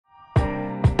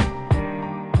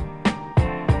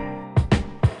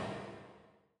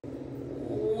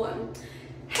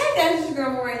Hey guys, it's your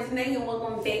girl Maureen today, and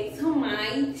welcome back to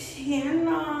my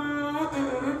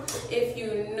channel. If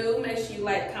you're new, make sure you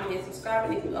like, comment, subscribe,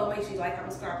 and if you old, make sure you like,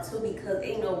 comment, subscribe too, because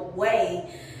ain't no way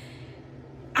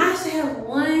I should have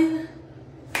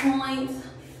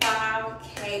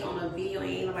 1.5K on a video and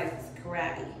ain't nobody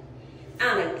subscribing.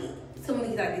 I'm like it. Some of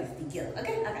these I get this together.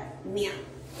 Okay. Now.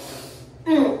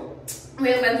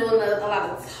 We're about to do a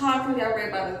lot of talking. Y'all read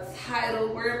about the title.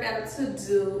 We're about to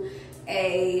do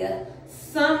a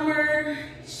summer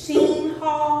SHEIN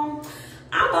haul.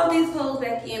 I bought these clothes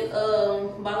back in,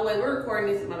 by the way, we're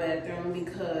recording this in my bathroom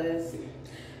because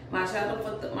my child done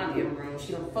fucked up my damn room.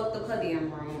 She done fucked up her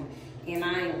damn room. And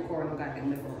I ain't recording no goddamn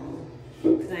living room.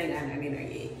 Because I ain't got nothing in there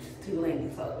yet. People ain't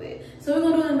be fucked with. So we're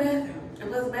gonna do it in the bathroom. And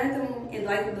plus the bathroom, and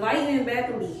like the lighting in the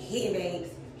bathroom be hitting, babes.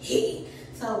 Hitting.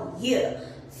 So yeah.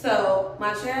 So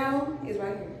my child is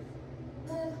right here.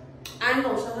 I ain't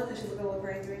gonna show her because she's looking with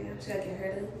braids right now. She gotta get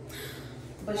her done.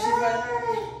 But she's right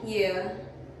here. Yeah.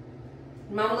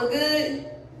 Mama look good?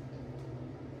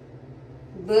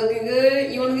 Looking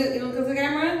good? You wanna come to the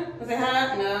camera? Wanna say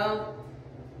hi? No.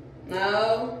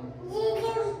 No?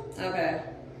 Okay.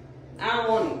 I don't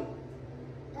want it.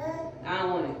 I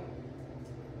don't want it.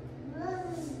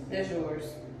 That's yours.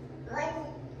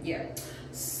 Yeah.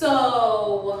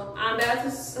 So I'm about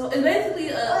to. So it's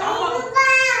basically,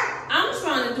 I'm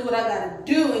trying to do what I gotta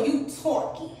do, and you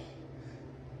talking.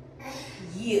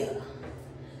 Yeah.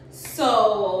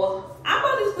 So I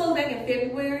bought these clothes back in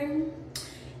February,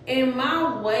 and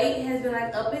my weight has been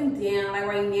like up and down. Like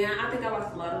right now, I think I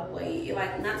lost a lot of weight.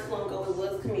 Like not too long ago, it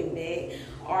was coming back,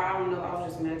 or I don't know. I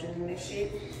was just imagining this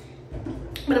shit.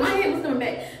 But in my head, it was coming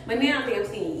back. But now I think I'm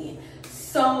seeing it again.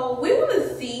 So we want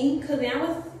to see, because now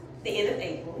it's the end of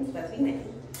April. It's about to be May.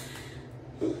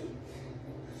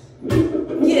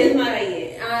 Yeah, it's not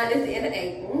May yet. It's the end of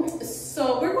April.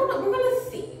 So we're gonna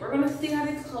see. We're gonna see how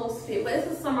these clothes fit. But it's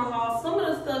a summer haul. Some of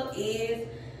the stuff is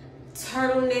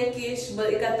turtleneckish,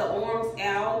 but it got the arms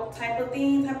out type of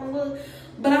thing, type of look.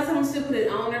 But I told them to still put it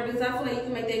on there because I feel like you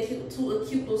can make that a cute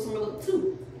little summer look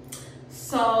too.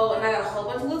 So, and I got a whole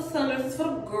bunch of little sundresses for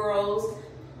the girls.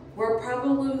 We're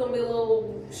probably gonna be a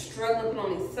little struggling to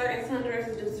put on these certain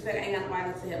sundresses due to the fact I ain't got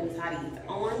nobody to help me tie these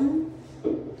on.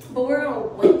 But we're gonna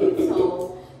wing it.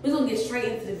 So we're gonna get straight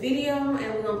into the video and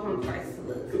we're gonna put on the prices to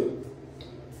look.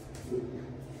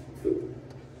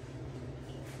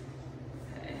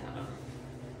 Okay, hold on.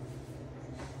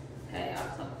 Okay,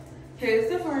 y'all. Here's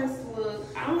the first look.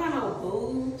 I don't have no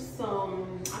boobs, so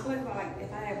I feel like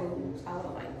if I had boobs, I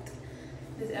would like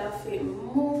this outfit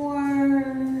more.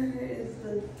 Is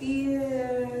the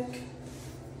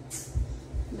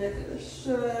back of the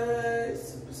shirt,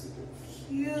 super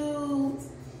cute.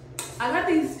 I got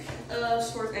these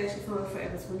shorts actually from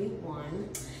Forever 21,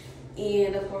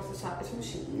 and of course the top is from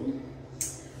SHEIN.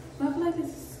 But I feel like this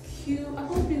is cute. I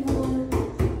want to be going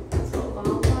to a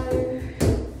bonfire.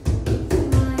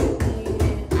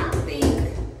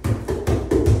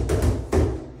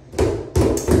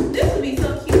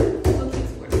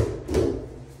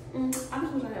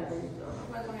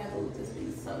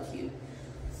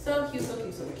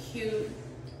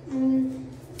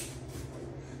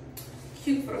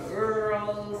 Cute for the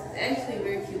girls. Actually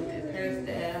very cute with this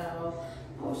hairstyle.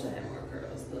 I wish I had more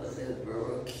girls though. This is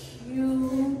real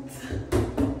cute.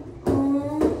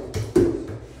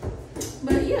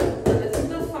 But yeah, this is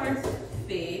the first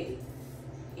fit.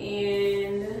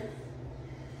 And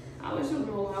I wish it was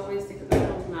more high-waisted because I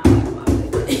don't not like my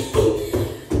waist.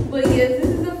 But yeah, this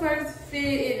is the first fit.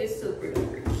 It is super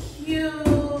duper cute.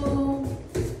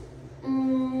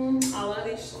 I love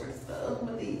these shorts though.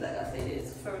 But these, like I said,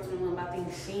 it's first one. I think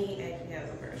SHEIN actually has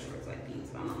a pair of shorts like these,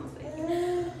 if I'm not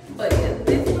mistaken. But yeah,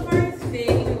 this is the first fit.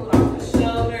 You can go off the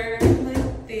shoulder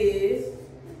like this.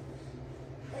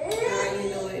 I already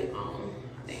know it, I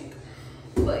think.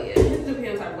 But yeah, it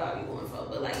depends on what you're going for.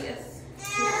 But like, yes.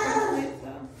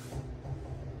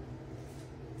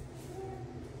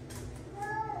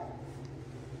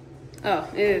 Oh,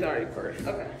 it is already recorded.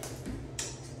 Okay.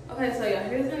 Okay, so y'all,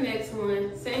 here's the next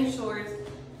one. Same shorts,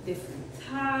 different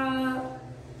top.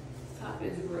 Top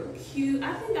is real cute.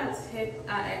 I think I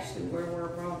actually wear where I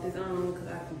brought this on because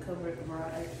I can cover it tomorrow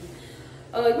actually.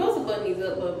 You're supposed to button these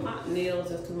up, but my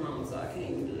nails are too long, so I can't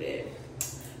even do that.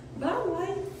 But I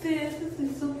like this. This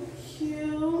is super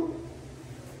cute.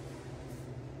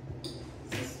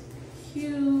 This is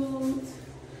cute.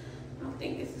 I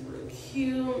think this is real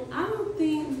cute. I don't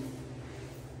think.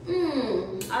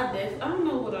 I don't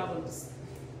know what I would do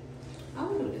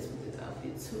this with this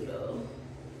outfit too though.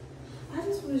 I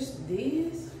just wish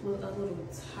this was a little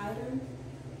tighter.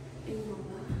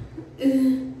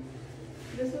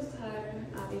 This was tighter.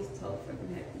 I'll be so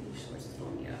freaking happy these shorts is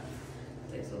on me out.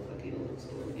 They so fucking loose a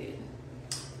little bit.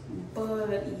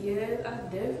 But yeah, I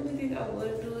definitely think I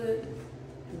would do it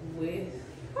with,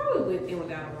 probably with and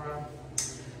without a bra.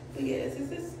 But yes,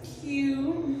 this is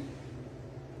cute.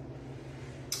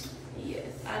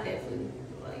 Yes, I definitely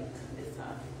like this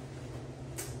top.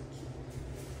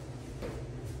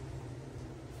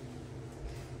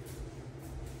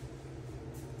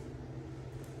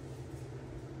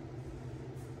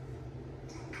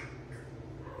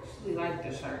 I actually like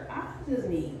the shirt. I just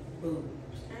need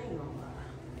boobs. I ain't gonna lie.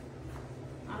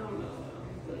 I don't know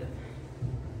though, but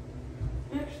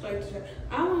I actually like the shirt.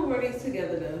 I won't wear these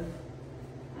together though.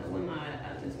 When I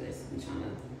just basically trying to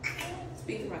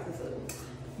speed the process up.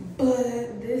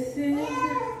 But this is,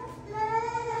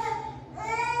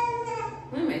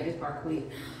 let me make this part quick.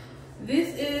 This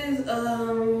is,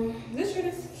 this shirt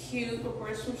is cute, of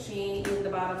course, from SHEIN. And the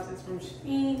bottoms is from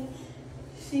SHEIN.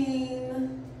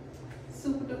 SHEIN,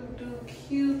 super duper duper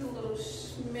cute, the little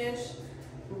smesh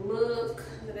look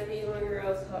that every young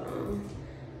girls, hold on.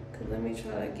 Cause let me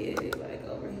try to get it like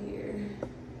over here.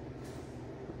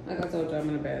 Like I told you, I'm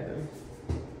in the bathroom.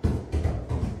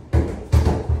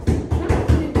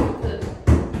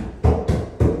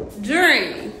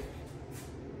 Drink.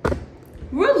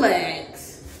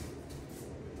 Relax.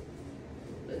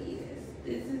 But yes,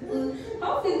 this is good.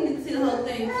 Hopefully you can see the whole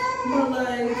thing. But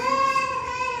like,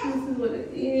 this is what it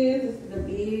is. This is the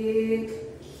big,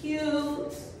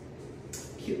 cute.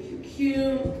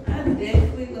 I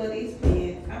definitely love these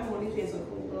pants. I want these pants for a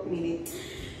cool little minute.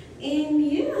 And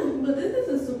yeah, but this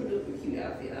is a super duper cute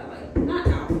outfit. I like, not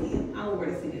outfit, I don't wear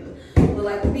this together. But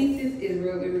like the pieces is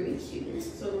really, really cute.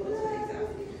 So I'm gonna go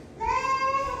to the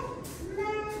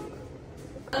next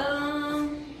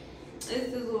outfit. It's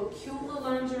this little cute little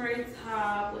lingerie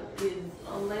top with this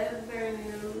leather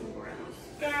new brown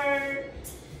skirt.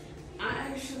 I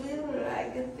actually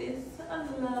like this a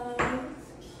lot. It's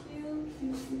cute.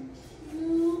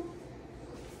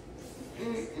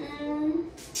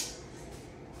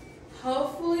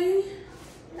 Hopefully,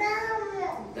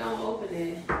 don't open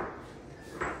it.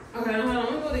 Okay, hold on, I'm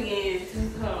gonna do it again.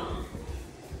 Hold on.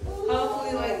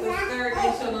 Hopefully, like the skirt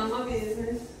ain't showing on my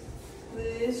business.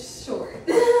 It's short.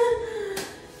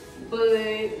 But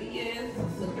yes,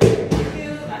 super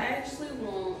cute. I actually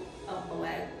want a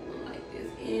black one like this,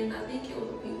 and I think it was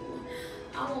a pink one.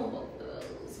 I want both of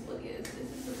those. But yes, this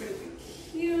is super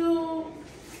cute.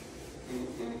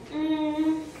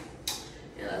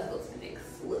 And let's go to the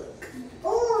next look.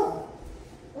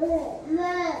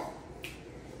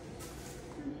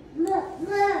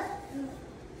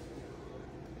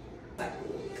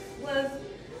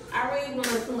 I really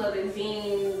wanted some leather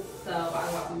jeans, so I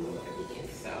got them again.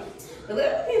 So the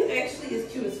leather jeans actually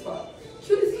is cute as fuck.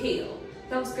 Cute as hell.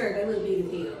 Don't skirt, they look big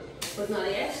as hell. But no,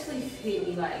 they actually fit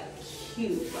me like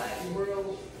cute, like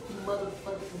real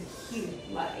motherfucking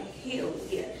cute. Like hell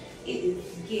yeah. It is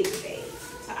get big.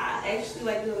 So I actually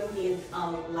like the leather jeans a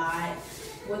lot.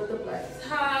 With the black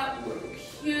top, real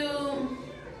cute.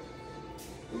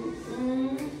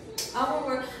 I don't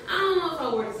know if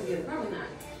I'll wear this together, probably not.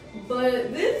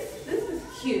 But this is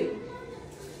cute.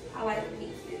 I like the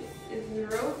pieces. It's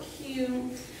real cute.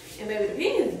 And baby, the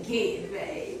pink is get,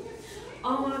 babe.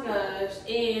 Oh my gosh.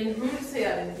 And let me tell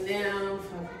y'all this now, if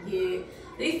I forget.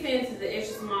 These pants is the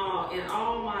extra small, and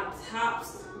all my tops,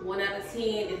 1 out of 10,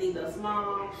 is either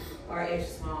small or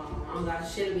extra small. I don't got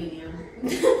shit medium.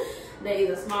 They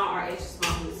either small or extra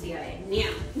small. You see how they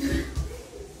now.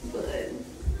 But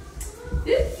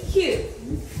this is cute.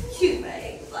 Cute,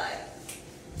 babe. Like,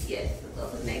 yes, let's go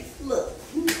to the next look.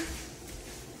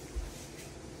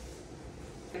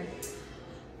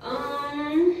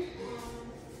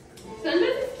 So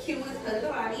this is cute. It's hugging the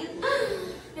body.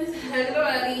 It's hugging the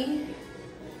body.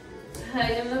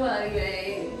 Hugging the body,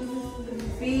 babe.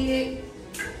 Big.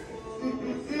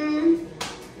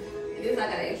 It is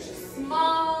like an extra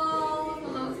small, if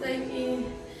I'm not mistaken.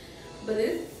 But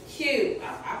it's cute. I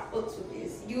fucks with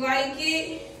this. You like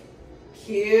it?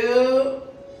 Cute.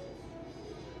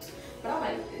 But I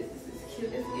like this. This is cute.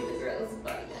 Let's give the girls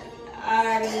body.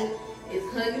 It's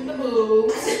hugging the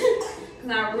boobs. Cause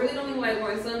I really don't even like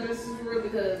wearing sundresses for real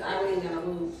because I really ain't got no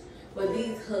boobs. But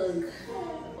these hug the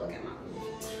fuck out my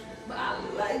boobs. But I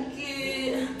like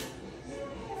it.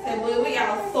 Say, boy, we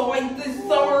outside this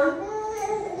summer.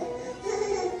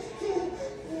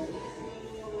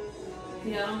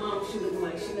 Yeah, my mom, she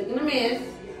looking a mess.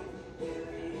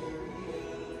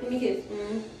 Let me kiss.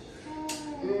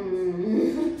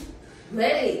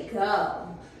 Let it go.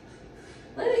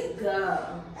 Let it go.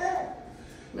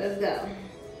 Let's go.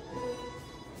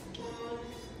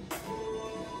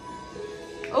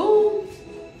 Oh,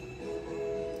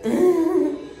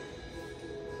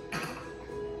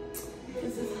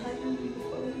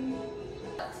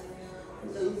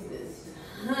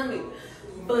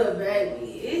 cute. But baby,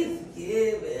 it's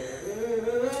giving.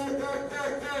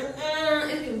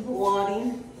 It's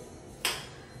body.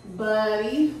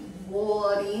 Buddy,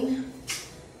 body.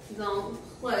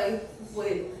 Don't play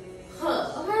with her.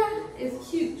 Okay? It's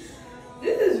cute.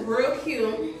 This is real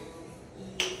cute.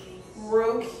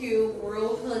 Real cute,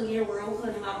 real huggy,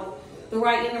 out the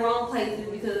right and the wrong places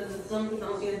because some people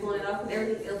don't get doing it off and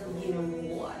everything else will give them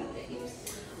body things.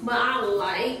 But I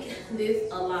like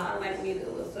this a lot. I like me a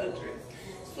little sweatshirt.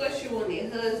 Especially when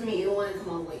it hugs me and when it comes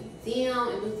all the way down.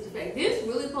 And due to the fact this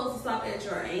really supposed to stop at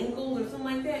your ankles or something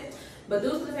like that. But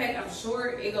due to the fact I'm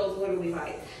short, it goes literally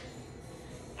like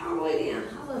all the way down.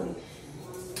 I love it.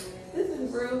 This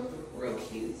is real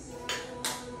cute.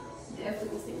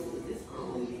 Definitely see me with this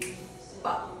on.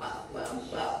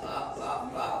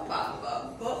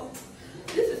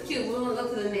 This is cute. We're gonna go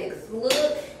to the next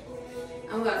look.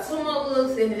 I've got 2 more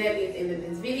looks and then that'll be at the end of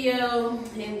this video.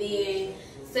 And then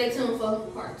stay tuned for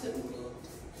part 2.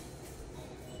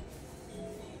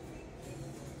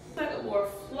 Like a more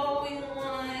flowy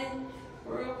one,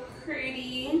 real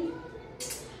pretty.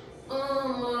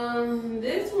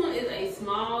 This one is a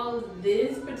small.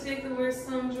 This particular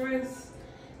sundress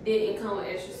didn't come with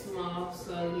extra small,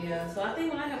 so yeah. So I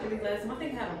think when I have these last time, I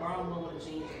think I had a bra on with a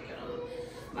jean jacket on.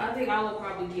 But I think I would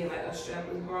probably get like a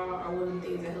strapless bra or one of the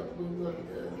things that help boost up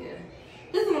because yeah.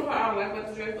 This is the part I don't like about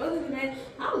the dress. But other than that,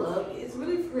 I love it. It's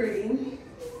really pretty.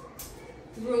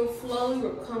 It's real flowy,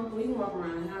 real comfortable. You can walk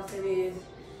around the house. It is.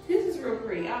 This is real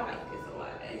pretty. I like this a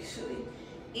lot actually.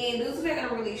 And this is like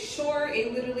I'm really short.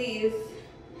 It literally is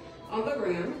on the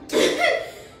ground.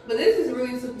 But this is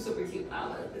really super cute. I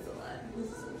like this a lot. This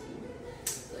is so cute.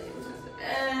 So yeah, we're gonna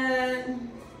that.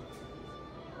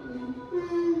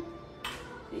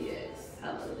 Yes, I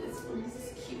love this one. This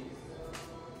is cute.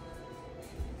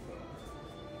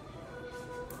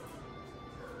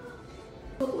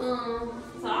 So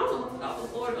I don't know if I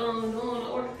was doing the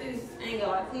order this. I ain't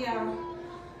gonna lie to y'all.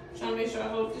 Trying to make sure I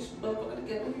hold this motherfucker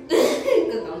together.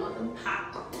 Because I'm not gonna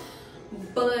pop.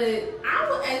 But I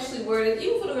would actually wear this.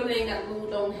 Even for the girl that ain't got boobs,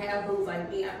 don't have boobs like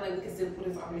me. I feel like we can still put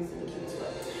this on me some cute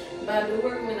stuff. But I do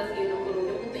recommend us getting them little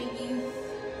nipple thingies.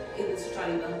 And just try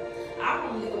to, I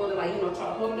probably the one to like, try to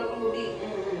hold it up a little bit.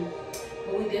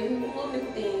 But we definitely do little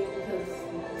nipple things because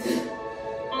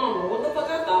I don't know what the fuck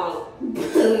I thought.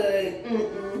 But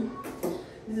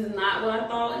this is not what I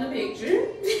thought in the picture.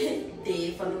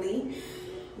 Definitely.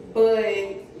 But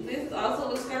this is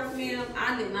also the skirt for them.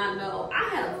 I did not know. I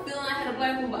had a feeling I had a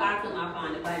black one, but I could not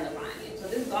find it. But I ended up finding it. So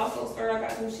this is also a skirt I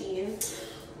got from SHEIN.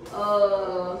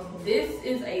 This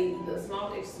is the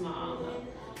small, extra small. I don't know.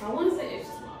 I want to say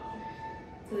extra small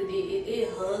because it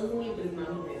hugs me, but it's not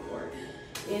a big for it.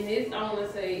 And this I want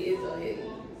to say is a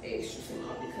extra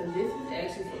small because this is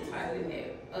actually so tighter than that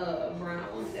brown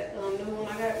one that the one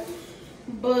I got.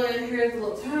 But here's a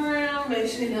little turnaround.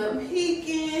 Make sure you're not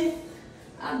peeking.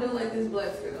 I do like this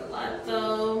black skirt a lot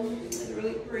though. It's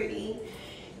really pretty.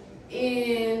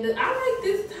 And I like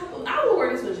this type of, I would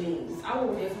wear this with jeans. I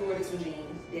would definitely wear this with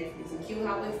jeans. Definitely some cute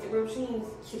high-waisted ripped jeans.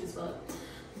 Cute as fuck.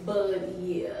 But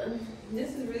yeah,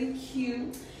 this is really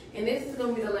cute. And this is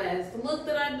gonna be the last look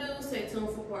that I do. Stay tuned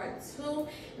for part 2.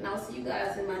 And I'll see you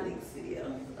guys in my next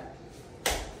video.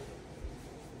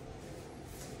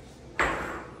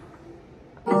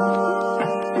 Bye.